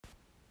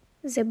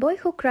The Boy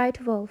Who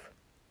Cried Wolf.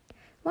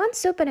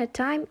 Once upon a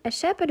time, a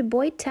shepherd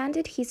boy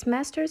tended his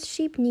master's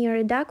sheep near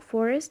a dark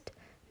forest,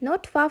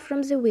 not far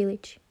from the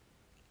village.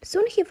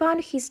 Soon he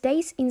found his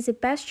days in the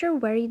pasture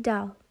very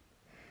dull.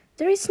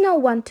 There is no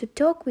one to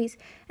talk with,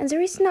 and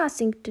there is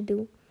nothing to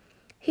do,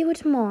 he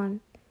would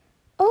mourn.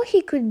 All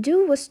he could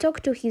do was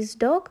talk to his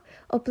dog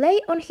or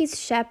play on his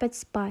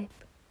shepherd's pipe.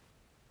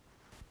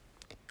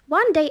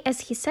 One day,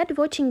 as he sat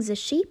watching the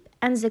sheep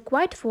and the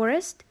quiet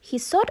forest, he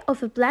thought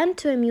of a plan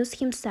to amuse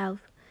himself.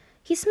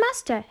 His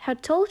master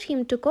had told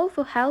him to call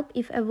for help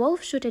if a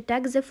wolf should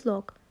attack the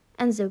flock,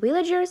 and the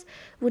villagers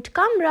would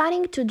come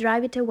running to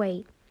drive it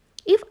away.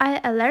 If I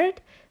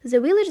alert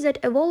the village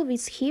that a wolf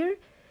is here,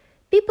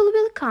 people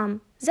will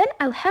come. Then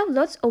I'll have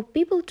lots of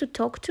people to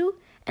talk to,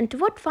 and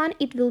what fun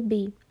it will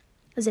be,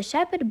 the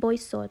shepherd boy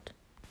thought.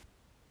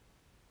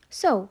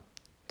 So,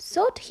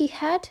 thought he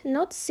had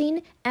not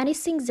seen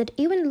anything that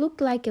even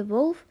looked like a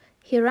wolf,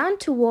 he ran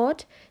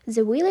toward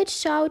the village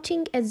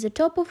shouting at the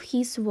top of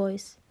his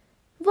voice,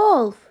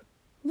 "Wolf!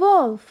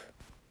 Wolf!"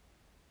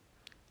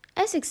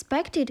 As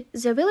expected,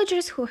 the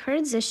villagers who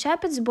heard the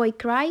shepherd's boy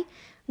cry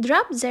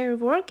dropped their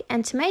work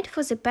and made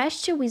for the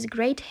pasture with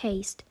great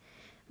haste.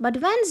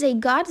 But when they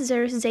got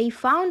there, they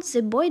found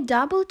the boy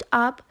doubled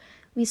up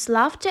with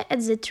laughter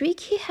at the trick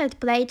he had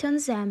played on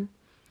them.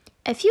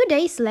 A few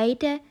days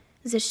later,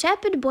 the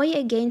shepherd boy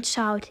again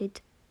shouted,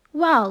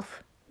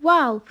 "Wolf!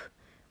 Wolf!"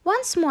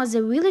 Once more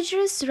the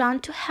villagers ran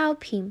to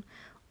help him,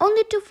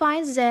 only to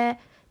find that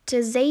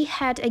they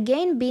had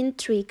again been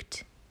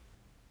tricked.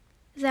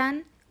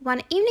 Then,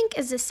 one evening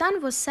as the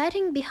sun was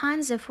setting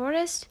behind the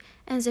forest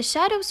and the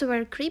shadows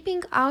were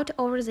creeping out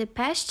over the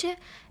pasture,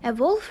 a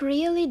wolf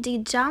really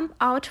did jump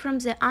out from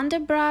the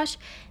underbrush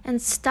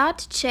and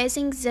start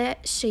chasing the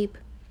sheep.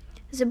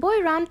 The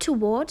boy ran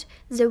toward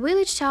the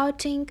village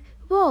shouting,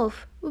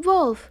 "Wolf!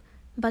 Wolf!"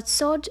 But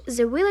thought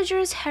the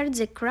villagers heard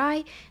the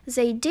cry,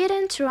 they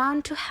didn't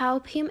run to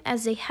help him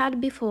as they had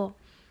before.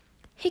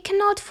 "He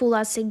cannot fool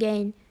us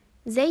again,"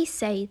 they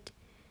said.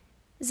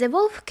 The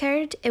wolf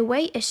carried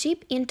away a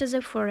sheep into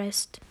the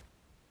forest.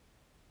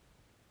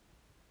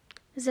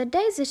 That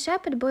day the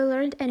shepherd boy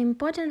learned an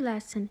important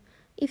lesson.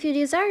 If you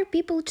desire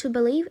people to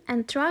believe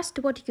and trust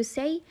what you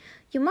say,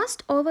 you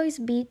must always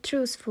be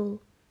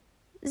truthful.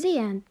 The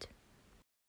end.